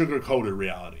 That's sugar-coated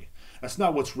reality. That's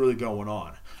not what's really going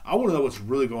on. I want to know what's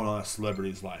really going on in a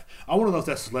celebrity's life. I want to know if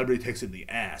that celebrity takes it in the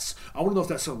ass. I want to know if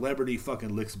that celebrity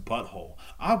fucking licks butthole.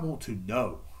 I want to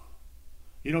know.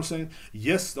 You know what I'm saying?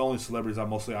 Yes, the only celebrities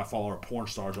I follow are porn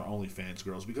stars or OnlyFans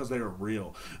girls because they are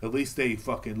real. At least they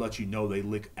fucking let you know they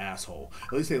lick asshole.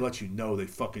 At least they let you know they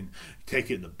fucking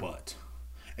take it in the butt.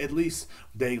 At least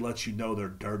they let you know they're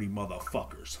dirty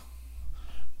motherfuckers.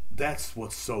 That's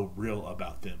what's so real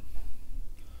about them.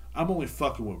 I'm only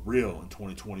fucking with real in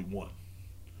 2021.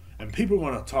 And people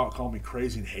are going to call me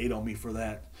crazy and hate on me for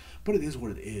that. But it is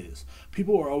what it is.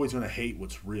 People are always going to hate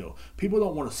what's real. People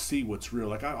don't want to see what's real.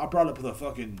 Like, I brought up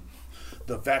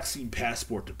the vaccine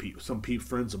passport to some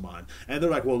friends of mine. And they're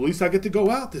like, well, at least I get to go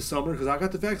out this summer because I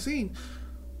got the vaccine.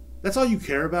 That's all you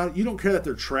care about? You don't care that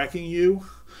they're tracking you?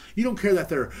 You don't care that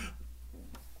they're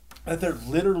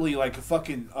literally like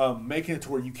fucking making it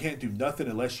to where you can't do nothing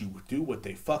unless you do what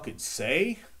they fucking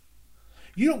say?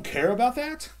 You don't care about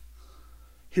that?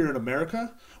 Here in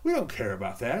America, we don't care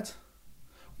about that.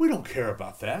 We don't care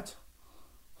about that.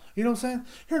 You know what I'm saying?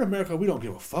 Here in America, we don't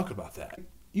give a fuck about that.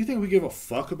 You think we give a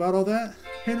fuck about all that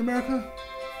here in America?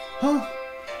 Huh?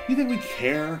 You think we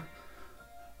care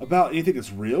about anything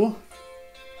that's real?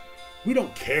 We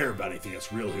don't care about anything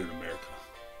that's real here in America.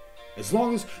 As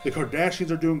long as the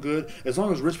Kardashians are doing good, as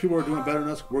long as rich people are doing better than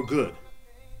us, we're good.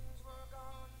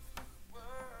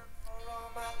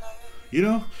 You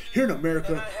know, here in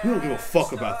America, we don't give a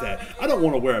fuck about that. I don't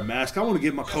want to wear a mask. I want to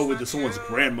give my COVID to someone's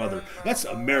grandmother. That's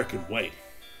the American way.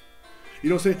 You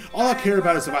know what I'm saying? All I care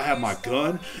about is if I have my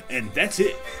gun, and that's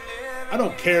it. I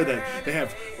don't care that they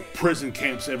have prison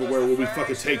camps everywhere where we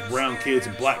fucking take brown kids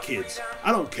and black kids.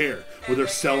 I don't care where they're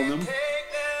selling them.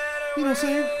 You know what I'm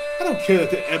saying? I don't care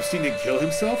that Epstein didn't kill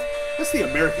himself. That's the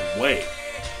American way.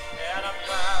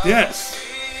 Yes.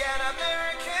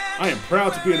 I am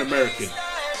proud to be an American.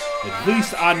 At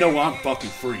least I know I'm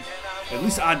fucking free. At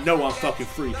least I know I'm fucking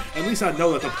free. At least I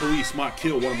know that the police might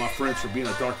kill one of my friends for being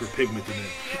a darker pigment than them.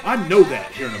 I know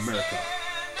that here in America.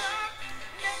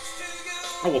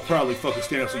 I will proudly fucking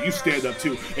stand up, so you stand up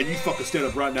too, and you fucking stand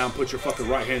up right now and put your fucking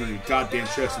right hand on your goddamn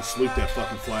chest and salute that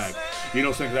fucking flag. You know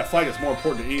what I'm saying? 'Cause that flag is more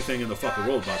important than anything in the fucking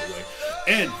world, by the way.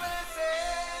 And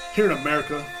here in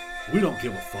America, we don't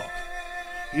give a fuck.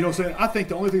 You know what I'm saying? I think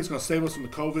the only thing that's going to save us from the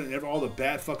COVID and all the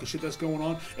bad fucking shit that's going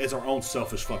on is our own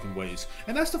selfish fucking ways.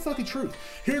 And that's the fucking truth.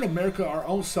 Here in America, our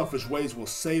own selfish ways will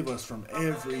save us from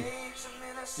everything.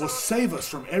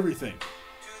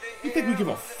 You think we give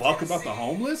a fuck about the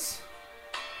homeless?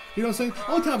 You know what I'm saying?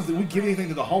 The only time that we give anything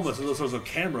to the homeless is if there's a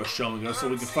camera showing us so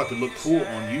we can fucking look cool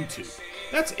on YouTube.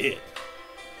 That's it.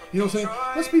 You know what I'm saying?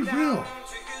 Let's be real.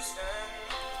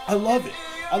 I love it.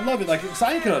 I love it. Like, cause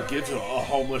I ain't gonna get to a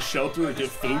homeless shelter and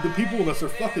give food to people unless they're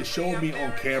fucking showing me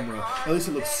on camera. At least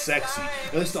it looks sexy.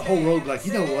 At least the whole road, like,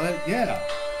 you know what? Yeah.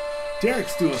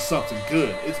 Derek's doing something good.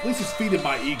 At least it's feeding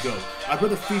my ego. I'd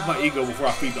rather feed my ego before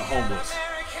I feed the homeless.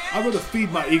 I'd rather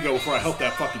feed my ego before I help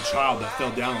that fucking child that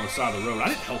fell down on the side of the road. I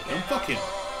didn't help him. Fuck him.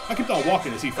 I kept on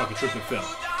walking as he fucking tripped and fell.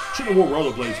 Shouldn't have wore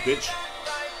rollerblades, bitch.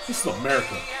 This is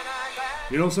America.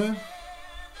 You know what I'm saying?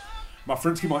 My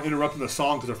friends keep on interrupting the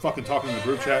song because they're fucking talking in the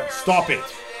group chat. Stop it.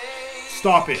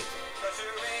 Stop it.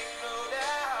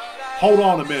 Hold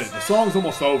on a minute. The song's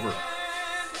almost over.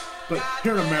 But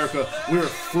here in America, we're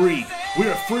free. We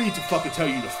are free to fucking tell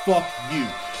you to fuck you.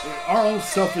 Our own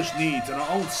selfish needs and our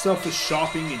own selfish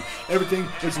shopping and everything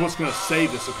is what's going to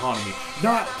save this economy.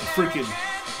 Not freaking,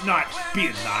 not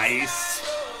being nice.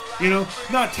 You know,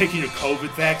 not taking your COVID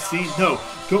vaccine. No,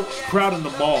 go crowd in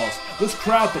the malls. Let's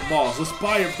crowd the malls. Let's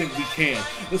buy everything we can.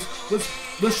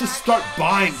 Let's just start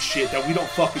buying shit that we don't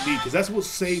fucking need, because that's what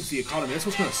saves the economy. That's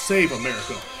what's gonna save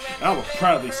America. And I will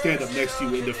proudly stand up next to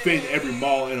you and defend every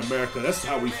mall in America. That's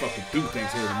how we fucking do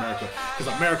things here in America.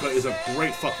 Because America is a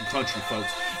great fucking country,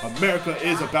 folks. America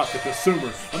is about the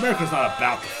consumer. America's not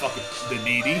about the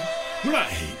needy. We're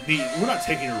not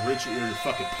taking your rich or your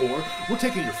fucking poor. We're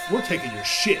taking your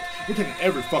shit. We're taking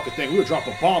every fucking thing. We'll drop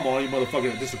a bomb on any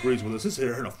motherfucker that disagrees with us. This is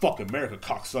here in a fucking America,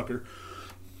 cocksucker.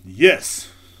 Yes.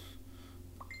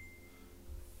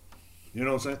 You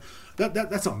know what I'm saying?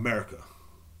 That's America.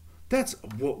 That's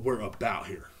what we're about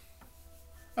here.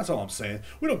 That's all I'm saying.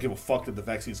 We don't give a fuck that the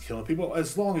vaccine's killing people.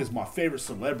 As long as my favorite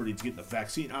celebrity's getting the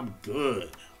vaccine, I'm good.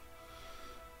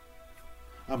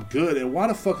 I'm good. And why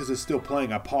the fuck is it still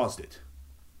playing? I paused it.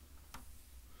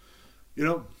 You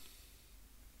know,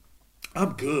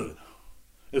 I'm good.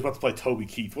 It's about to play Toby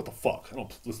Keith. What the fuck? I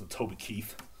don't listen to Toby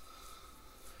Keith.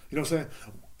 You know what I'm saying?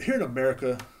 Here in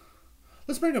America,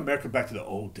 let's bring America back to the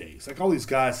old days. Like all these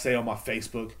guys say on my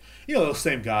Facebook, you know, those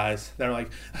same guys that are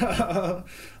like,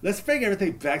 let's bring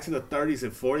everything back to the 30s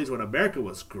and 40s when America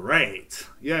was great.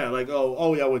 Yeah, like,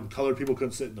 oh yeah, when colored people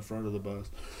couldn't sit in the front of the bus.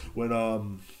 When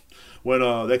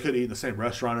they couldn't eat in the same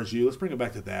restaurant as you. Let's bring it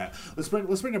back to that. Let's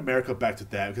bring America back to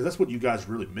that, because that's what you guys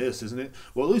really miss, isn't it?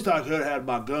 Well, at least I could have had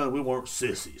my gun. We weren't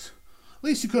sissies. At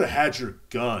least you could have had your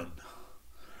gun.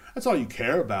 That's all you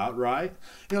care about, right?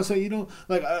 You know, say, you know,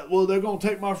 like, well, they're going to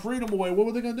take my freedom away. What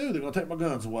were they going to do? They're going to take my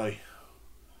guns away.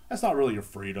 That's not really your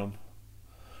freedom.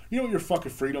 You know what your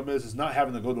fucking freedom is? Is not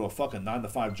having to go to a fucking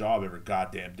 9-to-5 job every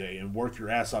goddamn day and work your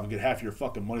ass off and get half of your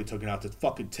fucking money taken out to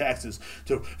fucking taxes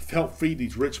to help feed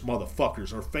these rich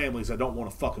motherfuckers or families that don't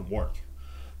want to fucking work.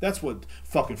 That's what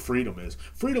fucking freedom is.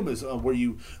 Freedom is where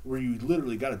you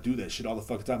literally got to do that shit all the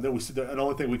fucking time. Then we sit there, and the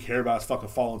only thing we care about is fucking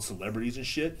following celebrities and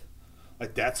shit.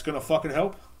 Like, that's gonna fucking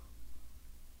help?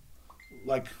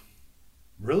 Like,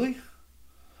 really?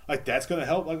 Like, that's gonna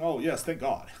help? Like, oh yes, thank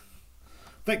God.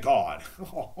 Thank God.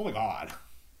 Oh my God.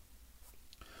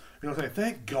 You know what I'm saying?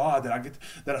 Thank God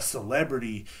that a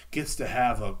celebrity gets to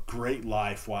have a great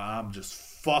life while I'm just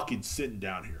fucking sitting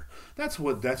down here. That's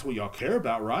what y'all care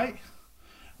about, right?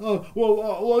 Well,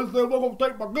 they're gonna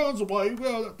take my guns away.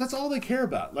 Well, that's all they care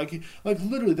about. Like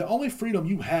literally, the only freedom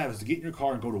you have is to get in your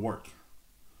car and go to work.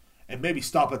 And maybe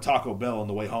stop at Taco Bell on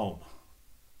the way home.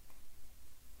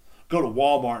 Go to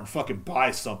Walmart and fucking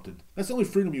buy something. That's the only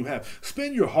freedom you have.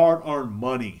 Spend your hard-earned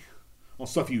money on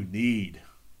stuff you need.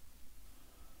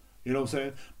 You know what I'm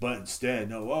saying? But instead,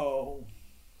 no,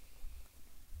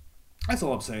 that's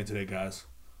all I'm saying today, guys.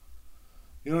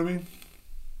 You know what I mean?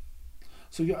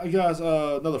 So, guys,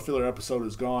 another filler episode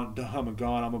is gone. I'm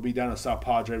going to be down in South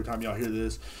Padre every time y'all hear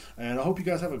this. And I hope you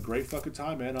guys have a great fucking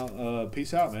time, man.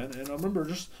 Peace out, man. And remember,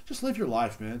 just live your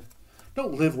life, man.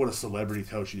 Don't live what a celebrity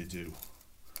tells you to do.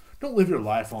 Don't live your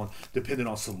life dependent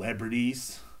on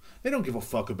celebrities. They don't give a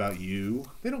fuck about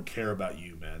you. They don't care about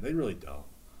you, man. They really don't.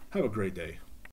 Have a great day.